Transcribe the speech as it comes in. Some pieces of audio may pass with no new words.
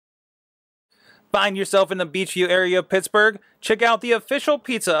Find yourself in the Beachview area of Pittsburgh? Check out the official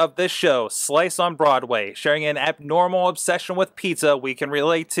pizza of this show, Slice on Broadway, sharing an abnormal obsession with pizza we can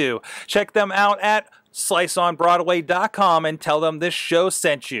relate to. Check them out at sliceonbroadway.com and tell them this show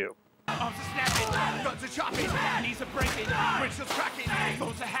sent you. Arms are snapping, guns are chopping, knees are breaking, windshields cracking,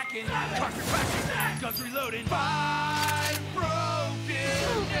 phones are hacking, cars are crashing, guns reloading. Five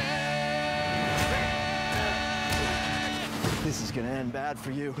broken eggs. This is gonna end bad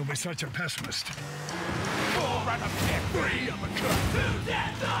for you. Don't be such a pessimist. Four right up there, three uppercut, two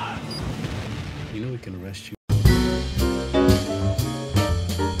death on. You know we can arrest you.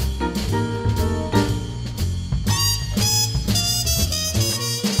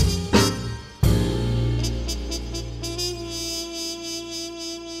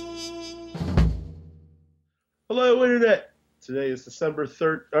 Hello, Internet. Today is December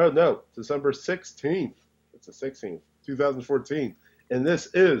 16th. It's the 16th, 2014. And this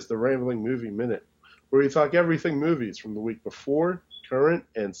is the Rambling Movie Minute, where we talk everything movies from the week before, current,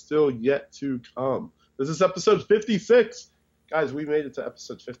 and still yet to come. This is episode 56. Guys, we made it to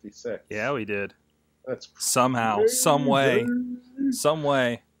episode 56. Yeah, we did. That's somehow, crazy. some way.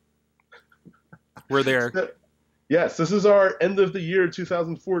 We're there. Yes, this is our end of the year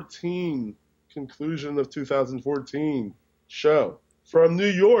 2014, conclusion of 2014 show. From New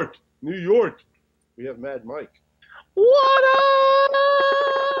York, we have Mad Mike. What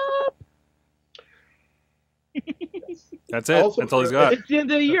up? That's it. Also, that's all he's got. It's the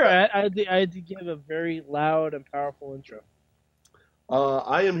end of the year. I had to give a very loud and powerful intro.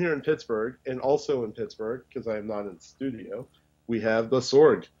 I am here in Pittsburgh, and also in Pittsburgh, because I am not in the studio, we have the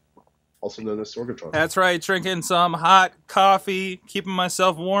Sorg, also known as Sorgatron. That's right. Drinking some hot coffee, keeping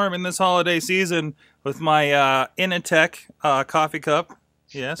myself warm in this holiday season with my Initech coffee cup. I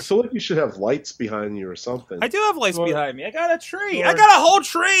Yes. feel like you should have lights behind you or something. I do have lights Sorg. behind me. I got a tree. Sorg. I got a whole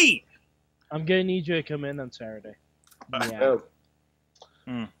tree. I'm gonna need you to come in on Saturday. Yeah.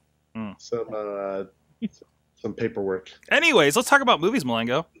 Some paperwork. Anyways, let's talk about movies,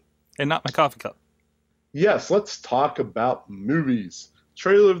 Mulango, and not my coffee cup. Yes, let's talk about movies.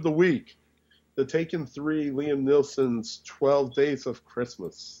 Trailer of the week. The Taken 3, Liam Neeson's 12 Days of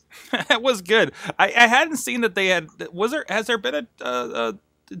Christmas. That was good. I hadn't seen that they had. Has there been a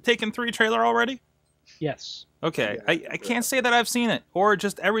Taken 3 trailer already? Yes. Okay, Yeah, I can't say that I've seen it, or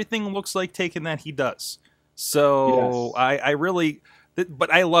just everything looks like Taken that he does. So Yes. I really,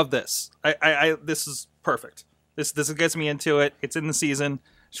 but I love this. I this is perfect. This gets me into it. It's in the season.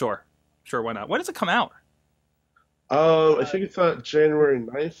 Sure, why not? When does it come out? I think it's on January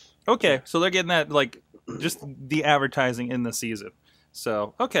 9th. Okay, so they're getting that, like, just the advertising in the season.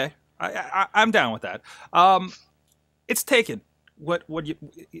 So okay, I'm down with that. It's Taken. What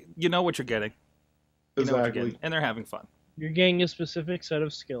you know what you're getting. You know what you're Exactly. getting, and they're having fun. You're getting a specific set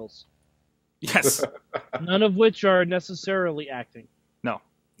of skills, Yes. none of which are necessarily acting. No.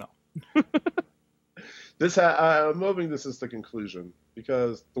 I'm hoping this is the conclusion,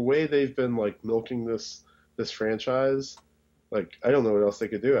 because the way they've been like milking this franchise, like I don't know what else they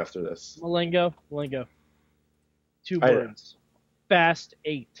could do after this. Mulango. Two I- words. Fast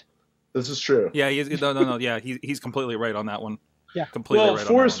 8. This is true. Yeah, no. Yeah, he's completely right on that one. Yeah. Completely Well, right on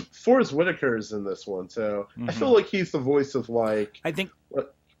that one. Forrest Whitaker is in this one, so I Mhm. feel like he's the voice of like I think.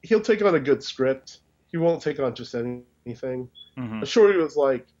 he'll take on a good script. He won't take on just anything. Mhm. Shorty was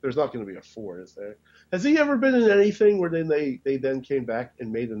like, "There's not going to be a 4, is there?" Has he ever been in anything where then they then came back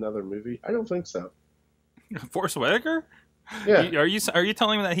and made another movie? I don't think so. Forrest Whitaker? Yeah, Are you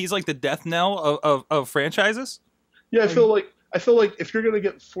telling me that he's like the death knell of franchises? yeah. I feel like if you're going to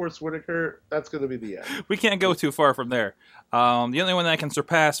get Forrest Whitaker, that's going to be the end. We can't go too far from there. The only one that can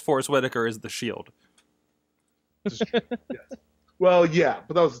surpass Forrest Whitaker is The Shield. Yes. Well, yeah,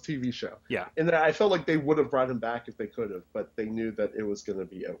 but that was a TV show. Yeah. And I felt like they would have brought him back if they could have, but they knew that it was going to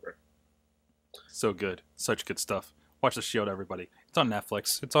be over. So good. Such good stuff. Watch The Shield, everybody. It's on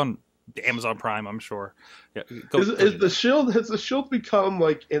Netflix. It's on Amazon Prime, I'm sure. Yeah, go do Has that. the Shield become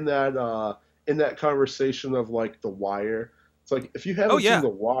like in that conversation of like The Wire? It's like if you haven't yeah. seen The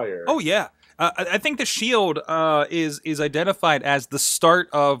Wire, Oh yeah, I think The Shield is identified as the start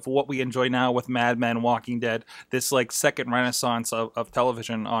of what we enjoy now with Mad Men, Walking Dead. This like second renaissance of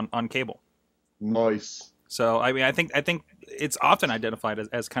television on cable. nice. So I mean, I think it's often identified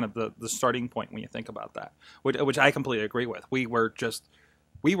as kind of the starting point when you think about that, which I completely agree with. We were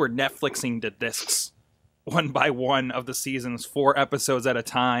Netflixing the discs one by one of the seasons, 4 episodes at a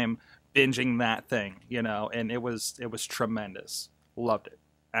time, binging that thing, and it was tremendous. Loved it,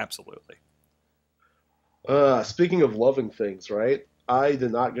 absolutely. Speaking of loving things, right? I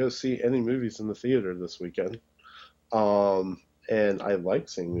did not go see any movies in the theater this weekend. and I like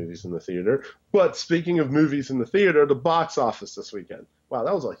seeing movies in the theater. But speaking of movies in the theater, the box office this weekend. Wow,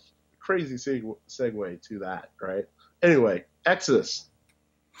 that was a crazy segue to that, right? Anyway, Exodus,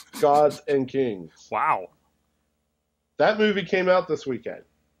 Gods and Kings. Wow. That movie came out this weekend.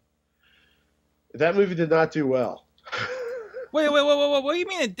 That movie did not do well. Wait. What do you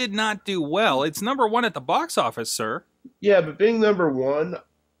mean it did not do well? It's number one at the box office, sir. Yeah, but being number one,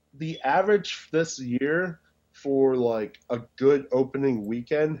 the average this year for like a good opening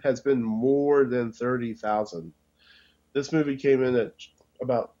weekend has been more than 30,000. This movie came in at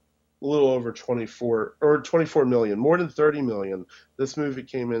about a little over 24 million, more than 30 million. This movie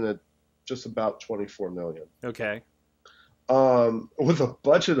came in at just about 24 million. Okay. With a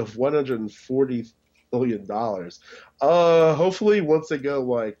budget of $140 million. Hopefully once they go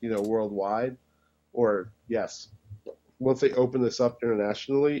worldwide, or once they open this up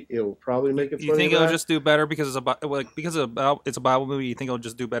internationally, it'll probably make its money. You think back. it'll just do better because it's a Bible movie? You think it'll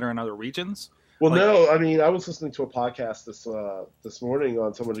just do better in other regions? Well, no. I mean, I was listening to a podcast this morning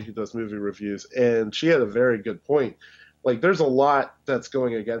on somebody who does movie reviews, and she had a very good point. Like, there's a lot that's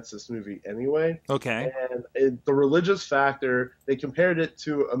going against this movie anyway. Okay. And the religious factor, they compared it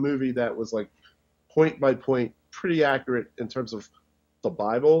to a movie that was like point by point, pretty accurate in terms of the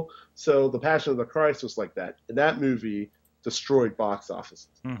Bible. So The Passion of the Christ was like that. And that movie destroyed box offices,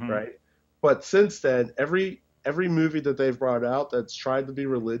 right? But since then, every movie that they've brought out that's tried to be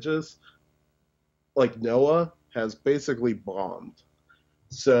religious, like Noah, has basically bombed.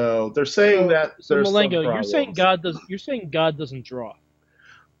 So they're saying that so there's Mulango, some you're saying God doesn't draw.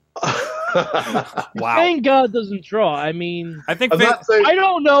 Wow. Saying God doesn't draw. I mean, I think I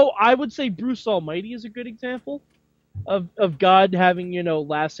don't know. I would say Bruce Almighty is a good example of God having,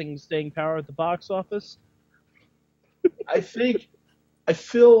 lasting staying power at the box office. I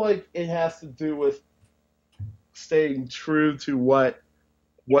feel like it has to do with staying true to what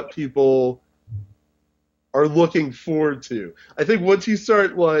people are looking forward to. I think once you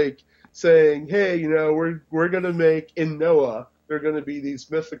start like saying, hey, we're gonna make in Noah, there are gonna be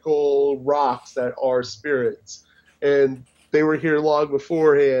these mythical rocks that are spirits, and they were here long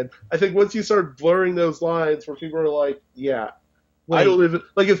beforehand. I think once you start blurring those lines where people are like, yeah, I don't live in,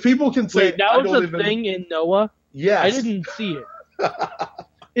 like, if people can say that was a thing in Noah. Yes. I didn't see it.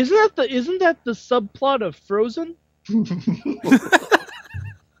 Isn't that the subplot of Frozen?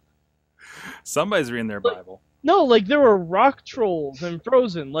 Somebody's reading their Bible. No, like there were rock trolls in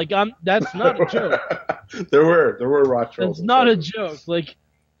Frozen. Like that's not a joke. There were rock trolls. It's not a joke. Like,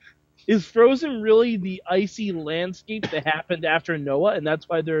 is Frozen really the icy landscape that happened after Noah, and that's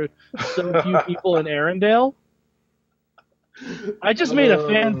why there are so few people in Arendelle? I just made a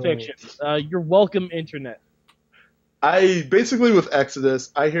fan fiction. You're welcome, internet. I basically, with Exodus,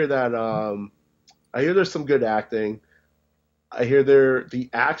 I hear that I hear there's some good acting. I hear the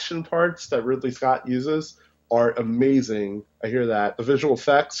action parts that Ridley Scott uses are amazing. I hear that. The visual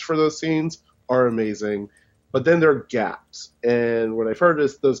effects for those scenes are amazing. But then there are gaps. And what I've heard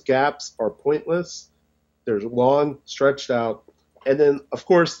is those gaps are pointless. They're long, stretched out. And then, of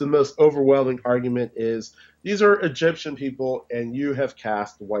course, the most overwhelming argument is these are Egyptian people, and you have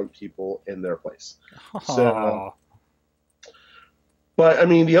cast white people in their place. So, but, I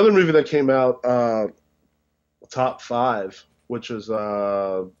mean, the other movie that came out, Top 5, which is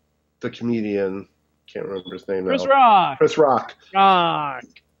the comedian, can't remember his name now. Chris Rock.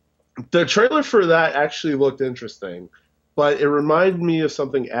 The trailer for that actually looked interesting, but it reminded me of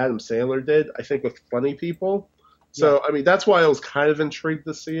something Adam Sandler did, I think, with Funny People. So, I mean, that's why I was kind of intrigued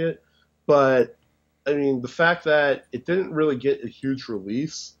to see it. But, I mean, the fact that it didn't really get a huge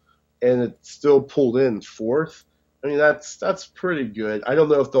release and it still pulled in fourth, I mean, that's pretty good. I don't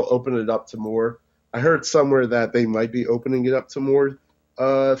know if they'll open it up to more. I heard somewhere that they might be opening it up to more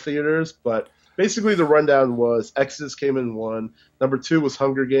theaters, but basically the rundown was Exodus came in 1. Number 2 was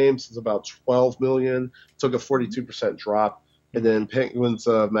Hunger Games. It's about 12 million. Took a 42% drop. And then Penguins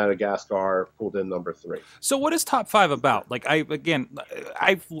of Madagascar pulled in number 3. So what is Top 5 about? Like,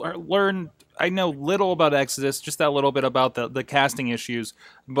 I've learned, I know little about Exodus, just that little bit about the casting issues.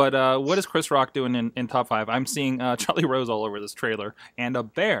 But what is Chris Rock doing in Top 5? I'm seeing Charlie Rose all over this trailer. And a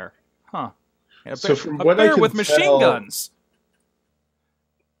bear. Huh. A bear with machine guns.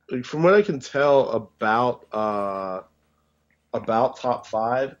 From what I can tell about Top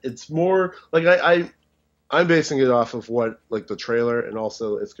 5, it's more like I'm basing it off of what, like, the trailer and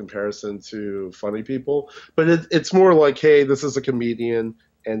also its comparison to Funny People. But it's more like, hey, this is a comedian,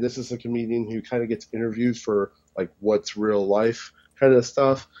 and this is a comedian who kind of gets interviewed for, like, what's real life kind of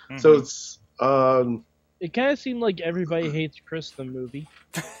stuff. Mm-hmm. So it's it kind of seemed like Everybody Hates Chris the movie.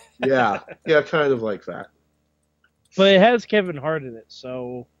 Yeah, kind of like that. But it has Kevin Hart in it,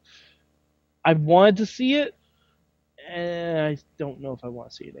 so I wanted to see it, and I don't know if I want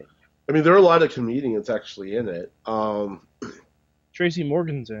to see it anymore. I mean, there are a lot of comedians actually in it. Tracy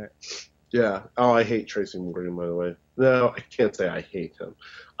Morgan's in it. Yeah. Oh, I hate Tracy Morgan, by the way. No, I can't say I hate him.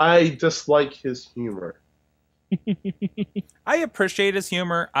 I dislike his humor. I appreciate his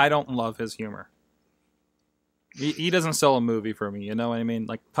humor. I don't love his humor. He doesn't sell a movie for me. You know what I mean?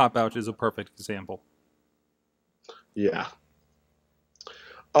 Like Pop Ouch is a perfect example. Yeah.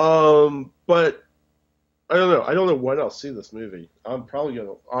 But I don't know. I don't know when I'll see this movie. I'm probably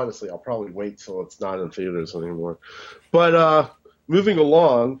gonna honestly. I'll probably wait till it's not in theaters anymore. But moving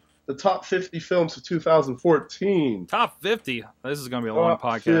along, the top 50 films of 2014. Top 50. This is going to be a long Top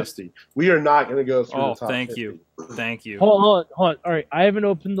podcast. 50. We are not going to go through Oh, the top thank 50. you. Thank you. Hold on. All right, I haven't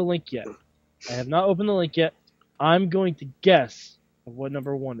opened the link yet. I have not opened the link yet. I'm going to guess of what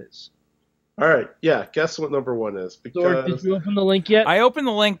number 1 is. All right. Yeah. Guess what number 1 is? Sorg, did you open the link yet? I opened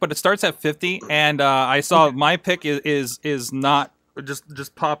the link, but it starts at 50, and I saw my pick is not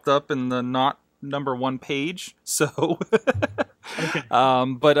just popped up in the not number 1 page. So, Okay.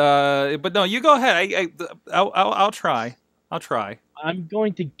 but no, you go ahead. I'll try. I'm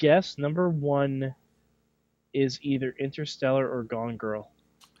going to guess number 1 is either Interstellar or Gone Girl.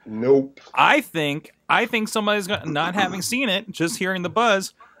 Nope. I think somebody's gonna, not having seen it, just hearing the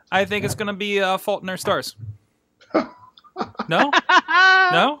buzz. I think it's gonna be Fault in Our Stars. No,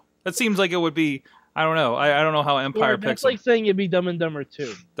 no, that seems like it would be. I don't know. I don't know how Empire That's picks like them. saying it'd be Dumb and Dumber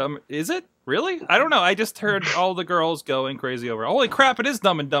 2. Is it really? I don't know. I just heard all the girls going crazy over. Holy crap! It is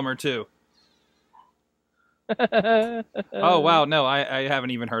Dumb and Dumber 2. Oh wow, no, I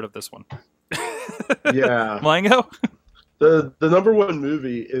haven't even heard of this one. Yeah. Mulango? The number 1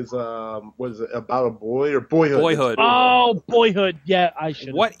 movie is was it about a boy or Boyhood? Boyhood. Oh, Boyhood. Yeah, I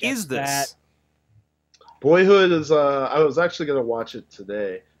should. What is this? That. Boyhood is I was actually going to watch it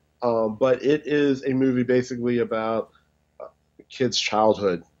today. But it is a movie basically about a kid's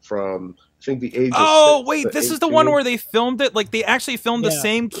childhood from I think the age of Oh 6 wait, to this is 18. the one where they filmed it. Like they actually filmed the Yeah.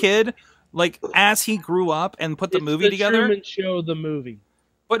 same kid, like as he grew up and put the It's movie the together. Truman Show, the movie.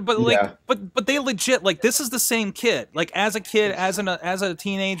 But like Yeah. but they legit like this is the same kid. Like as a kid, as a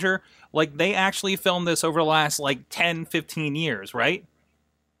teenager, like they actually filmed this over the last like 10, 15 years, right?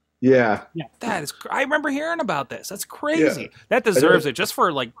 Yeah. That is I remember hearing about this. That's crazy. Yeah. That deserves it just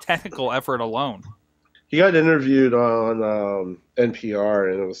for like technical effort alone. He got interviewed on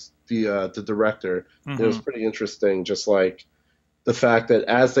NPR, and it was the director. Mhm. It was pretty interesting, just like the fact that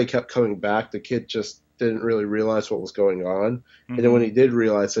as they kept coming back, the kid just didn't really realize what was going on, and then when he did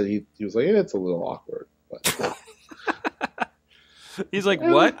realize it, he was like, "Yeah, it's a little awkward." But, He's like,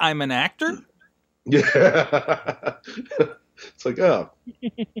 "What? I'm an actor?" yeah, it's like, oh,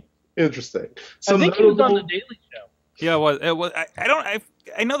 interesting. I think he was on the Daily Show. Yeah, it was.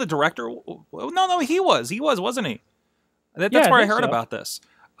 I know the director. No, he was, wasn't he? That's Yeah, I where I think heard so. about this.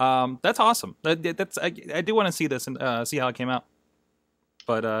 That's awesome. I do want to see this and see how it came out.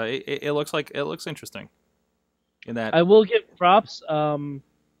 But it looks interesting. In that, I will give props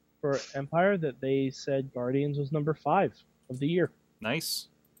for Empire that they said Guardians was number 5 of the year. nice.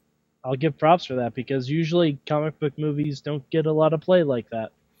 I'll give props for that because usually comic book movies don't get a lot of play like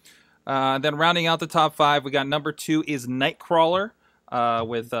that. Then rounding out the top 5, we got number 2 is Nightcrawler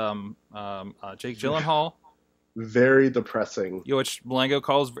with Jake Gyllenhaal. Very depressing. Which Mulango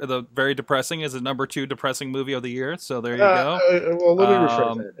calls the very depressing is the number 2 depressing movie of the year. So there you go. Well, let me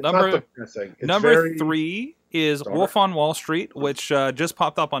rephrase it. It's number- not depressing. It's Number very 3 is dark. Wolf on Wall Street, which just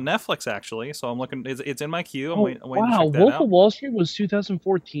popped up on Netflix actually. So I'm looking. It's in my queue. I'm waiting to wow, check that Wolf out. of Wall Street was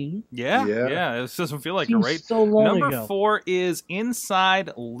 2014. Yeah. Yeah. It doesn't feel like Seems it, right? so long Number ago. 4 is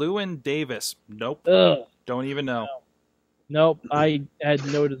Inside Llewyn Davis. Nope. Ugh. Don't even know. Nope, I had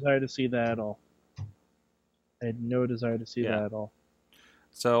no desire to see that at all. I had no desire to see Yeah. that at all.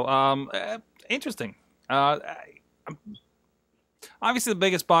 So interesting. Obviously, the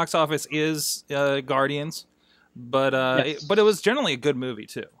biggest box office is Guardians, but Yes. but it was generally a good movie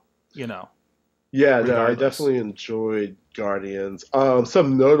too. You know. Yeah, no, I regardless. definitely enjoyed Guardians.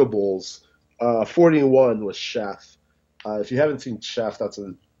 Some notables. 41 was Chef. If you haven't seen Chef, that's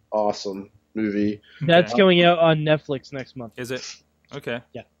an awesome movie. That's coming out on Netflix next month. Is it? Okay.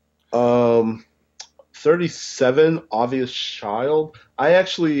 37, Obvious Child. I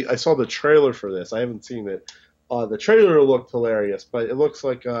saw the trailer for this. I haven't seen it. The trailer looked hilarious, but it looks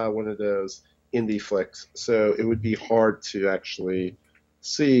like one of those indie flicks, so it would be hard to actually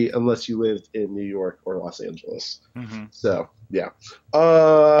see unless you lived in New York or Los Angeles. Mm-hmm. So, yeah.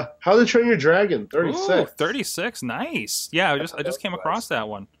 How to Train Your Dragon, 36. Ooh, 36. Nice. Yeah, I just came across that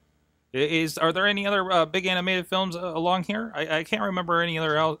one. Are there any other big animated films along here? I can't remember any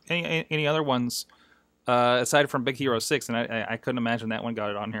other ones aside from Big Hero 6, and I couldn't imagine that one got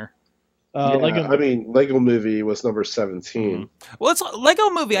it on here. Lego Movie was number 17. Well, it's Lego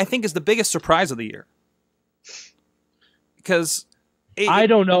Movie. I think is the biggest surprise of the year because I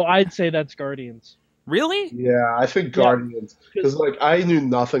don't know. I'd say that's Guardians. Really? Yeah, I think Guardians because I knew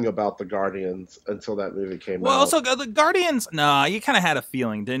nothing about the Guardians until that movie came out. Well, also the Guardians. Nah, you kind of had a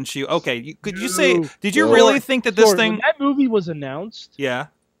feeling, didn't you? Okay, could you say? Did you really think that this thing? When that movie was announced. Yeah.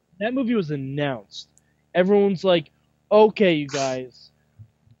 That movie was announced. Everyone's like, "Okay, you guys,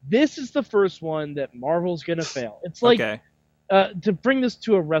 this is the first one that Marvel's gonna fail." It's like, to bring this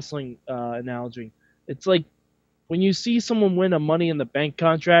to a wrestling analogy, it's like when you see someone win a Money in the Bank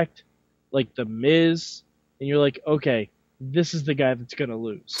contract, like The Miz, and you're like, okay, this is the guy that's gonna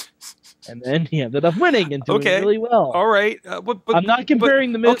lose, and then he ended up winning and doing really well. All right, I'm not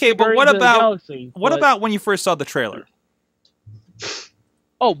comparing The Miz. Okay, but what about when you first saw the trailer?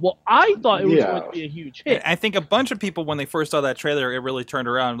 Oh, well, I thought it was going to be a huge hit. I think a bunch of people, when they first saw that trailer, it really turned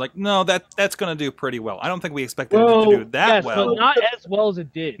around. Like, no, that's going to do pretty well. I don't think we expected it to do that well. But not as well as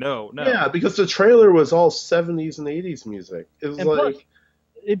it did. No. Yeah, because the trailer was all 70s and 80s music. It was plus,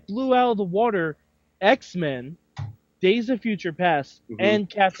 it blew out of the water X-Men, Days of Future Past, and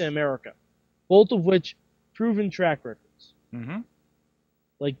Captain America, both of which proven track records. Mm-hmm.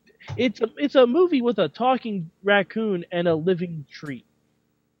 Like, it's a movie with a talking raccoon and a living tree.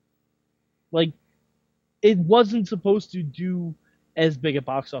 Like, it wasn't supposed to do as big a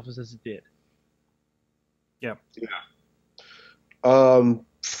box office as it did. Yeah.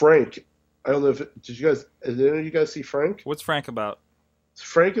 Frank, I don't know did any of you guys see Frank? What's Frank about?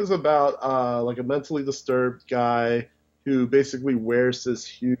 Frank is about like a mentally disturbed guy who basically wears this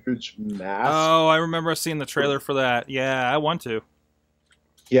huge mask. Oh, I remember seeing the trailer for that. Yeah, I want to.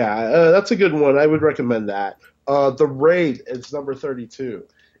 Yeah, that's a good one. I would recommend that. The Raid is number 32.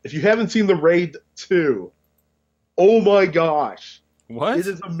 If you haven't seen The Raid 2, oh my gosh. What? It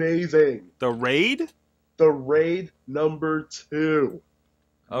is amazing. The Raid? The Raid number 2.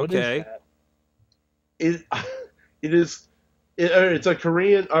 Okay. It's a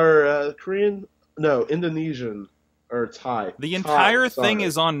Indonesian or Thai. The entire thing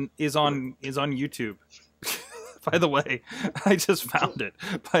is on YouTube. By the way, I just found it.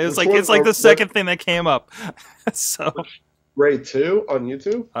 It's like the second thing that came up. So Raid 2 on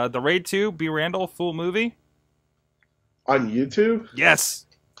YouTube? The Raid 2, B. Randall, full movie. On YouTube? Yes.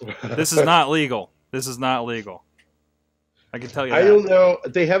 This is not legal. This is not legal. I can tell you I don't know.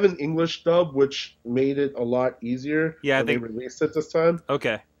 They have an English dub, which made it a lot easier. Yeah, they released it this time.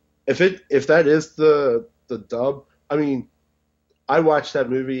 Okay. If that is the dub, I mean, I watched that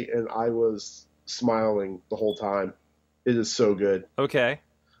movie and I was smiling the whole time. It is so good. Okay.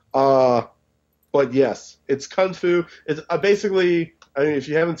 But yes, it's kung fu. It's basically, I mean, if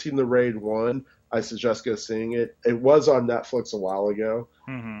you haven't seen The Raid 1, I suggest go seeing it. It was on Netflix a while ago.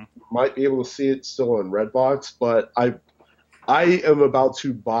 Mm-hmm. Might be able to see it still on Redbox, but I am about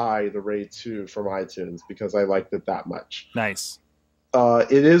to buy The Raid 2 from iTunes because I liked it that much. Nice.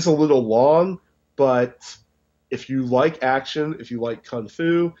 It is a little long, but if you like action, if you like kung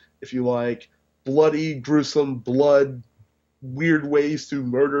fu, if you like bloody, gruesome blood, weird ways to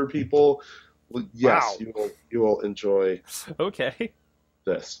murder people, yes, wow. you will enjoy. Okay.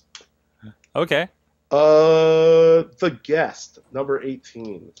 This. Okay. The Guest, number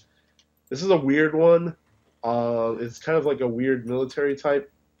 18. This is a weird one. It's kind of like a weird military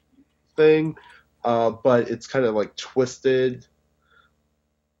type thing, but it's kind of like twisted.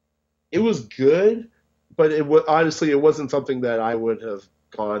 It was good, but honestly, it wasn't something that I would have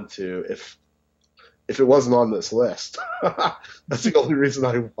gone to if it wasn't on this list. That's the only reason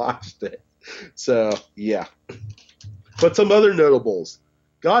I watched it. So, yeah. But some other notables.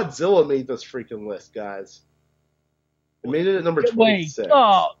 Godzilla made this freaking list, guys. It made it at number 26. Wait,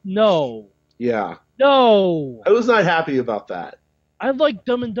 oh, no. Yeah. No. I was not happy about that. I like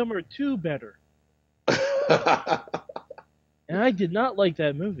Dumb and Dumber 2 better. And I did not like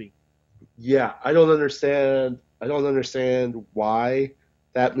that movie. Yeah, I don't understand why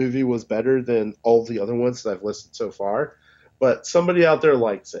that movie was better than all the other ones that I've listed so far. But somebody out there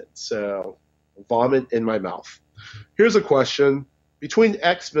likes it, so vomit in my mouth. Here's a question. Between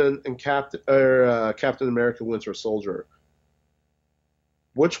X-Men and Captain America Winter Soldier,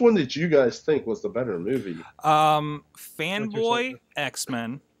 which one did you guys think was the better movie? Fanboy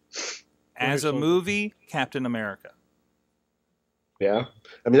X-Men. As a movie, Captain America. Yeah.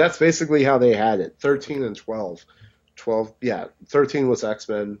 I mean, that's basically how they had it. 13 and 12. 13 was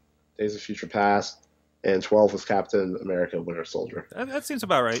X-Men, Days of Future Past, and 12 was Captain America Winter Soldier. That seems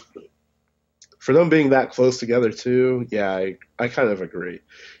about right. For them being that close together too, yeah, I kind of agree.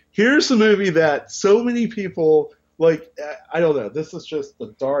 Here's a movie that so many people like. I don't know. This is just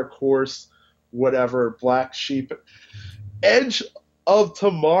the dark horse, whatever, black sheep. Edge of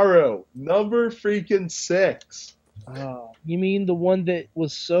Tomorrow, number freaking 6. You mean the one that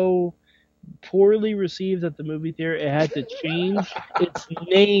was so poorly received at the movie theater it had to change its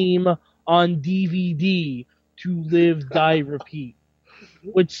name on DVD to Live, Die, Repeat,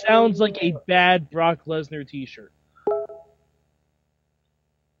 which sounds like a bad Brock Lesnar t-shirt.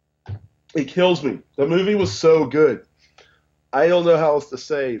 It kills me. The movie was so good. I don't know how else to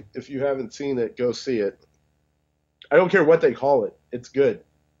say. If you haven't seen it, go see it. I don't care what they call it. It's good.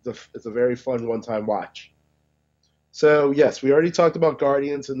 It's a very fun one-time watch. So, yes, we already talked about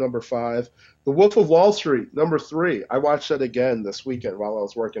Guardians in number 5. The Wolf of Wall Street, number 3. I watched that again this weekend while I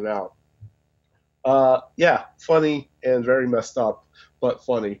was working out. Yeah, funny and very messed up, but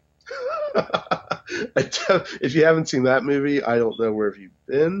funny. If you haven't seen that movie, I don't know where have you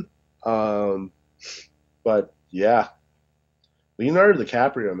been. But, yeah. Leonardo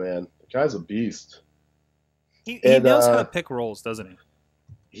DiCaprio, man. The guy's a beast. He knows how to pick roles, doesn't he?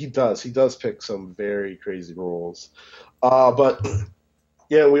 He does. He does pick some very crazy roles. But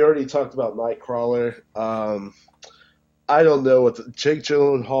yeah, we already talked about Nightcrawler. I don't know what Jake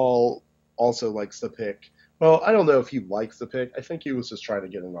Gyllenhaal also likes to pick. Well, I don't know if he likes to pick. I think he was just trying to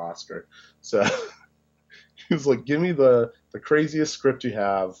get an Oscar. So he was like, "Give me the craziest script you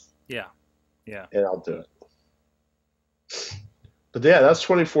have." Yeah. And I'll do it. But yeah, that's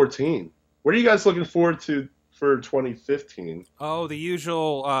 2014. What are you guys looking forward to for 2015? Oh, the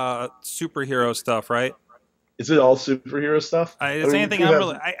usual superhero stuff, right? Is it all superhero stuff?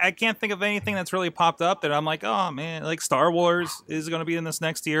 I can't think of anything that's really popped up that I'm like, oh man, like Star Wars is going to be in this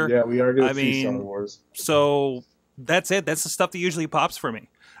next year. Yeah, we are going to see Star Wars. So that's it. That's the stuff that usually pops for me.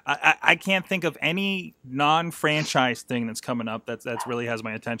 I can't think of any non-franchise thing that's coming up that's really has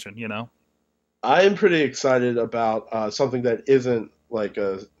my attention. You know, I am pretty excited about something that isn't like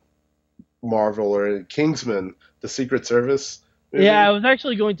a Marvel or Kingsman, the Secret Service movie. Yeah, I was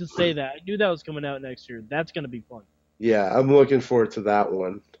actually going to say that. I knew that was coming out next year. That's going to be fun. Yeah, I'm looking forward to that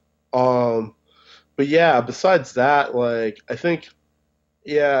one. But yeah, besides that, like I think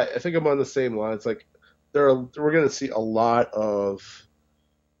I'm on the same lines. Like we're going to see a lot of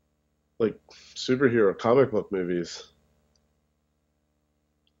like superhero comic book movies.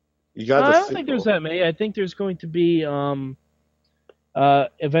 You got I don't think there's that many. I think there's going to be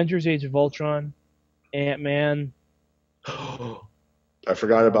Avengers: Age of Ultron, Ant-Man. I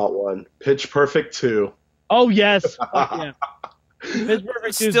forgot about one. Pitch Perfect 2. Oh yes, yeah. Pitch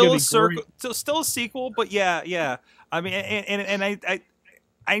Perfect 2 is still a sequel, but yeah. I mean, and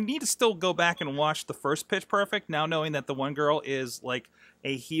I need to still go back and watch the first Pitch Perfect now, knowing that the one girl is like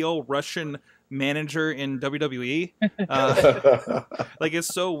a heel Russian manager in WWE. Like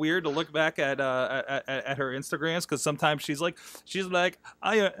it's so weird to look back at her Instagrams because sometimes she's like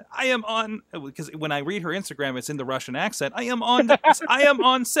I am on, because when I read her Instagram it's in the Russian accent. I am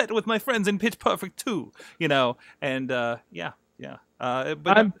on set with my friends in Pitch Perfect 2, you know, and yeah.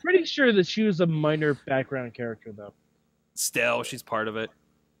 But I'm pretty sure that she was a minor background character though. Still, she's part of it.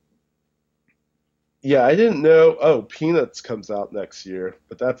 Yeah, I didn't know. Oh, Peanuts comes out next year,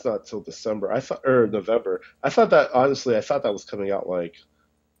 but that's not till December. Or November. I thought that was coming out like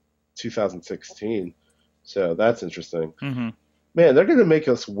 2016. So that's interesting. Mm-hmm. Man, they're gonna make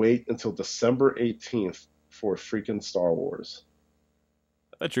us wait until December 18th for freaking Star Wars.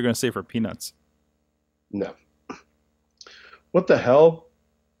 I thought you were gonna say for Peanuts. No. What the hell?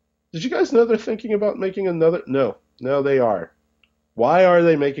 Did you guys know they're thinking about making another? No, they are. Why are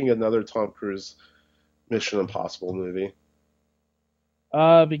they making another Tom Cruise Mission Impossible movie?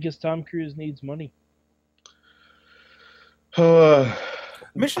 Because Tom Cruise needs money.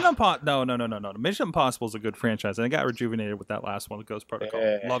 Mission Impossible. No. Mission Impossible is a good franchise, and it got rejuvenated with that last one, the Ghost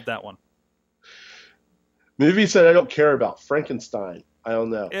Protocol. Love that one. Movies that I don't care about. Frankenstein. I don't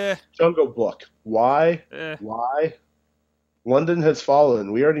know. Jungle Book. Why? Why? London Has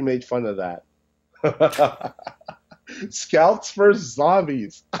Fallen. We already made fun of that. Scouts vs.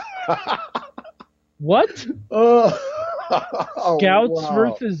 Zombies. What? Scouts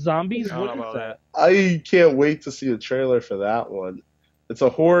versus Zombies? I don't What know is about that? I can't wait to see a trailer for that one. It's a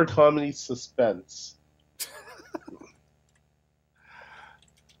horror comedy suspense.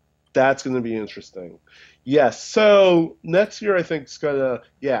 That's going to be interesting. Yes. So next year, I think it's gonna.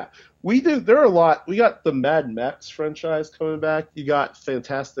 Yeah, there are a lot. We got the Mad Max franchise coming back. You got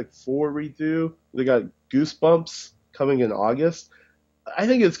Fantastic Four redo. We got Goosebumps coming in August. I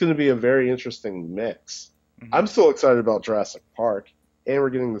think it's going to be a very interesting mix. Mm-hmm. I'm still excited about Jurassic Park. and we're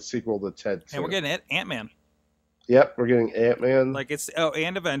getting the sequel to Ted 2. And we're getting Ant-Man. Yep, we're getting Ant-Man. Like it's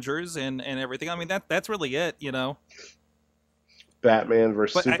and Avengers and everything. I mean that's really it, you know. Batman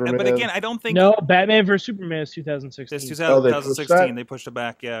versus Superman. But again, I don't think No, Batman vs Superman is 2016. it's Oh, 2016. They pushed it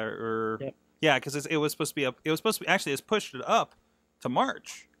back, Yep. because it was supposed to be up. It was supposed to be actually. It's pushed it up to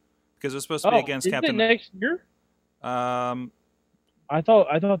March because it was supposed to be against isn't Captain. it next year? I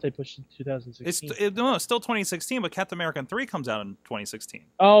thought they pushed it to 2016. It's still 2016, but Captain America 3 comes out in 2016.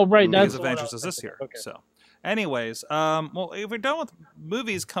 Oh, right. Because That's Avengers is this year. Okay. So, anyways, well, if we're done with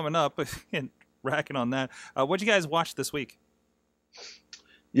movies coming up and racking on that, what'd you guys watch this week?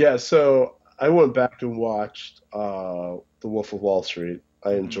 Yeah, so I went back and watched The Wolf of Wall Street.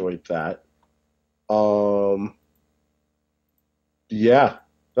 I enjoyed that. Yeah,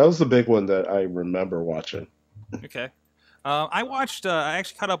 that was the big one that I remember watching. Okay. I watched. I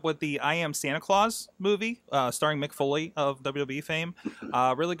actually caught up with the I Am Santa Claus movie, starring Mick Foley of WWE fame.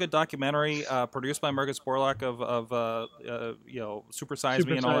 Really good documentary, produced by Marcus Borlaug of Super Size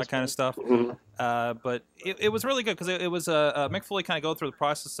Me and all that kind of stuff. But it was really good because it was Mick Foley kind of go through the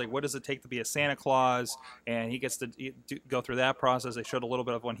process, like what does it take to be a Santa Claus, and he gets to go through that process. They showed a little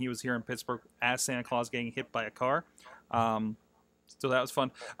bit of when he was here in Pittsburgh as Santa Claus getting hit by a car. So that was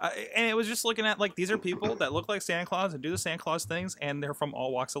fun. And it was just looking at, like, these are people that look like Santa Claus and do the Santa Claus things, and they're from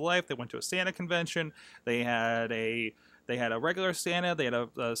all walks of life. They went to a Santa convention. They had a regular Santa. They had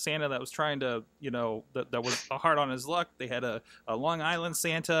a Santa that was trying to, that was hard on his luck. They had a Long Island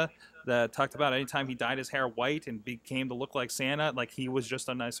Santa that talked about anytime he dyed his hair white and became to look like Santa, like he was just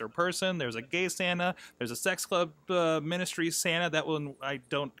a nicer person. There's a gay Santa. There's a sex club ministry Santa. That one I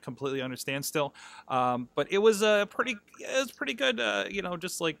don't completely understand still. But it was pretty good,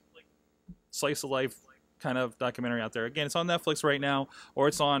 just like slice of life kind of documentary out there. Again, it's on Netflix right now, or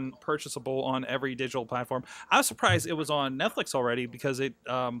it's on purchasable on every digital platform. I was surprised it was on Netflix already because it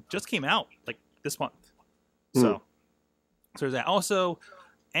just came out like this month. So there's that. Also,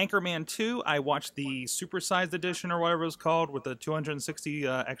 Anchorman 2, I watched the supersized edition or whatever it was called with the 260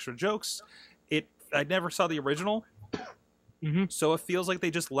 extra jokes. I never saw the original, so it feels like they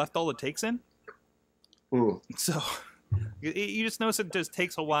just left all the takes in. So you just notice it just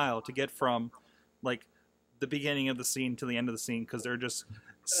takes a while to get from like the beginning of the scene to the end of the scene because they're just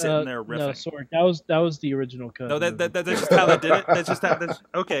sitting there riffing. No, Sorg, that was the original cut. No, that's just how they did it. That's just how.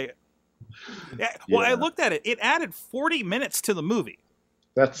 Okay. Yeah. Well, I looked at it. It added 40 minutes to the movie.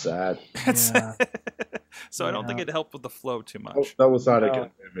 That's sad. So I don't think it helped with the flow too much. Oh, that was not a good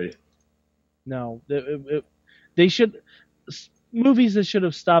movie. No, they should movies that should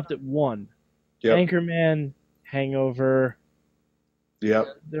have stopped at one. Yep. Anchorman, Hangover. Yep.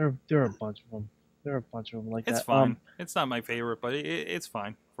 There are a bunch of them. Like that. It's fine. It's not my favorite, but it's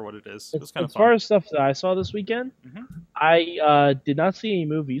fine for what it is. It's kind of as fun. far as stuff that I saw this weekend, I did not see any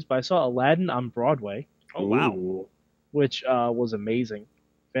movies, but I saw Aladdin on Broadway. Oh wow! Ooh. Which was amazing.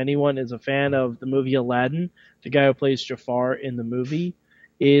 If anyone is a fan of the movie Aladdin, the guy who plays Jafar in the movie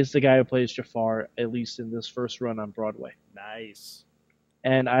is the guy who plays Jafar, at least in this first run on Broadway. Nice.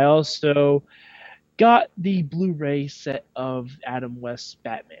 And I also got the Blu-ray set of Adam West's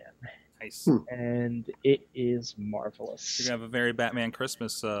Batman. Nice. And it is marvelous. You're gonna have a very Batman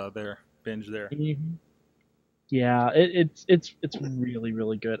Christmas binge there. Mm-hmm. Yeah, it's really,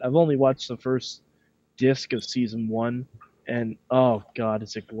 really good. I've only watched the first disc of season 1, and oh god,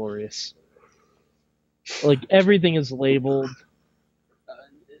 is it glorious! Like everything is labeled.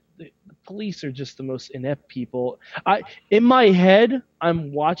 The police are just the most inept people. In my head,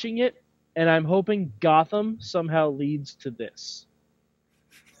 I'm watching it, and I'm hoping Gotham somehow leads to this.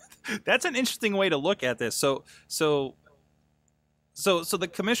 That's an interesting way to look at this. So the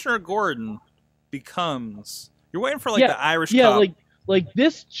Commissioner Gordon becomes. You're waiting for the Irish cop. like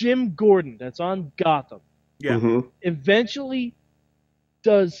this Jim Gordon that's on Gotham. Yeah. Eventually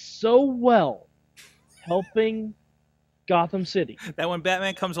does so well helping Gotham City that when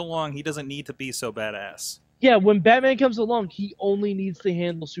Batman comes along, he doesn't need to be so badass. Yeah, when Batman comes along, he only needs to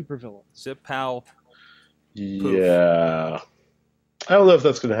handle supervillains. Zip pal. Yeah. I don't know if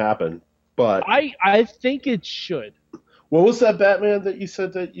that's going to happen, but I think it should. What was that Batman that you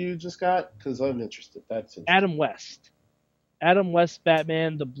said that you just got? Because I'm interested. That's interesting. Adam West. Adam West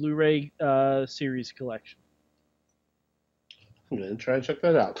Batman, the Blu-ray series collection. I'm going to try and check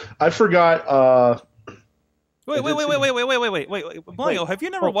that out. I forgot. Wait. Mulango, have you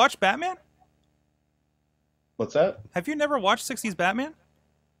never watched Batman? What's that? Have you never watched 60s Batman?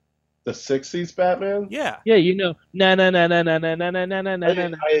 The 60s Batman? Yeah. Yeah, you know. I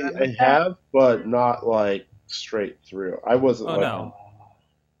have, but not like straight through. I wasn't. Oh no.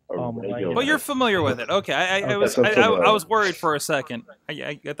 Oh my regular. God. But you're familiar with it. Okay, I was Okay, so I was worried for a second.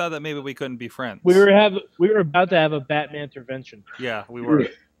 I thought that maybe we couldn't be friends. We were about to have a Batman intervention. Yeah, we were.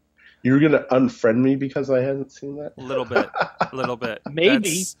 You were gonna unfriend me because I hadn't seen that? A little bit. Maybe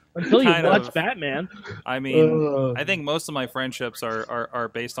That's until you kind watch of- Batman. I mean, I think most of my friendships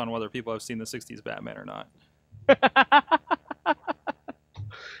are based on whether people have seen the '60s Batman or not.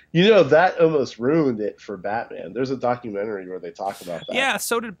 You know, that almost ruined it for Batman. There's a documentary where they talk about that. Yeah,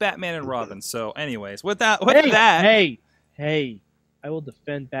 so did Batman and Robin. So, anyways, with that, Hey, I will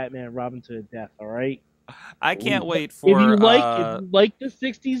defend Batman and Robin to the death. All right. I can't wait If for. you like the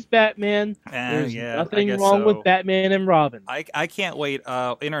 '60s Batman, there's yeah, I nothing guess wrong so. with Batman and Robin. I can't wait.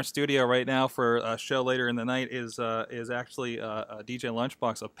 In our studio right now for a show later in the night is actually DJ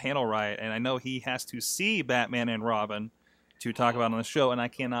Lunchbox of Panel Riot, and I know he has to see Batman and Robin to talk about on the show, and I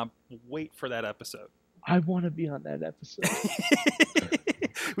cannot wait for that episode. I want to be on that episode.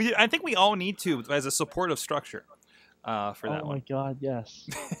 I think we all need to as a supportive structure for that Oh one. my God, yes.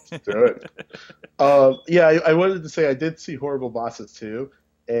 Do it. Yeah, I wanted to say I did see Horrible Bosses too,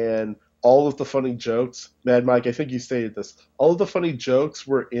 and all of the funny jokes. Mad Mike, I think you stated this. All of the funny jokes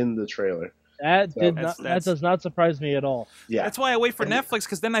were in the trailer. That That's- that does not surprise me at all. Yeah, That's why I wait for Netflix,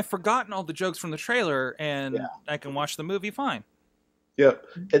 because then I've forgotten all the jokes from the trailer, and Yeah. I can watch the movie fine. Yep.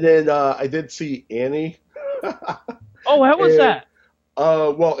 And then I did see Annie. Oh, how was And- that?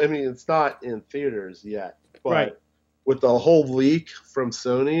 Well, I mean, it's not in theaters yet, but Right. with the whole leak from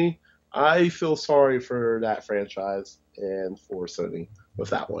Sony, I feel sorry for that franchise and for Sony with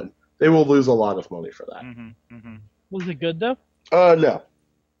that one. They will lose a lot of money for that. Mm-hmm. Was it good though? No.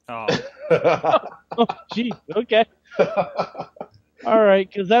 Oh, Oh, gee, okay. All right,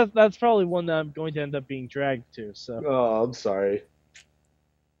 because that's probably one that I'm going to end up being dragged to. So Oh, I'm sorry.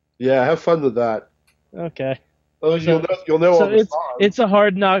 Yeah, have fun with that. okay, Oh, So- you'll know so all the songs. it's a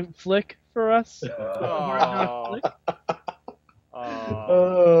hard knock flick for us. oh.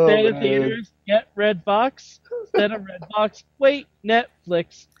 Oh, Instead of man. theaters, get Red Box. Instead of Red Box, wait,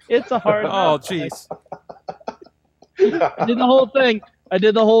 Netflix. It's a hard. Oh, knock flick. jeez. I did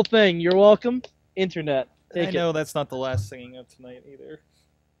the whole thing. You're welcome. Internet. Take I know that's not the last singing of tonight either.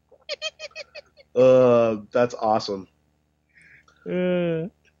 That's awesome.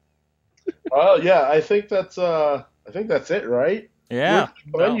 it. Oh yeah, I think that's it, right? Yeah,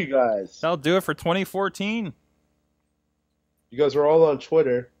 Where's fun, you guys? that'll do it for 2014. You guys are all on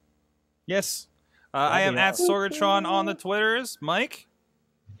Twitter. Yes, I am at Sorgatron on the Twitters. Mike.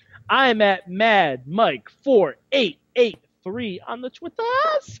 I'm at Mad Mike 4883 on the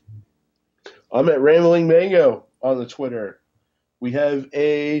Twitters. I'm at Rambling Mango on the Twitter. We have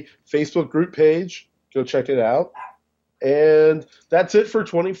a Facebook group page. Go check it out. And that's it for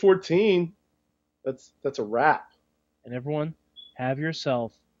 2014. That's a wrap. And everyone, have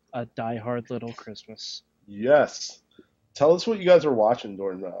yourself a die-hard little Christmas. Yes. Tell us what you guys are watching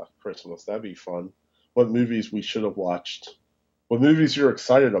during Christmas. That'd be fun. What movies we should have watched. What movies you're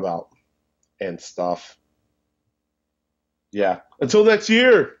excited about. And stuff. Yeah. Until next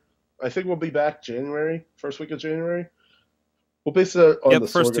year. I think we'll be back January. First week of January. We'll base it on the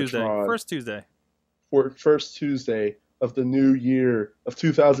First Tuesday. Sorgatron. First Tuesday of the new year of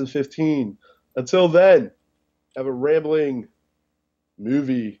 2015. Until then, have a rambling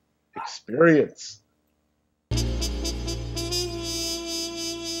movie experience.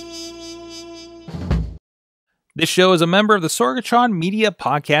 This show is a member of the Sorgatron Media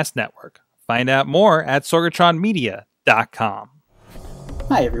Podcast Network. Find out more at sorgatronmedia.com.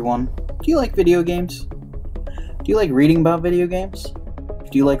 Hi everyone. Do you like video games? Do you like reading about video games?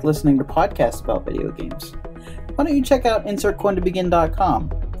 Do you like listening to podcasts about video games? Why don't you check out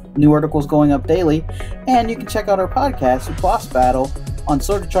insertcointobegin.com? New articles going up daily, and you can check out our podcast, Boss Battle, on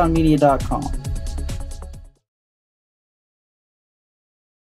sorgatronmedia.com.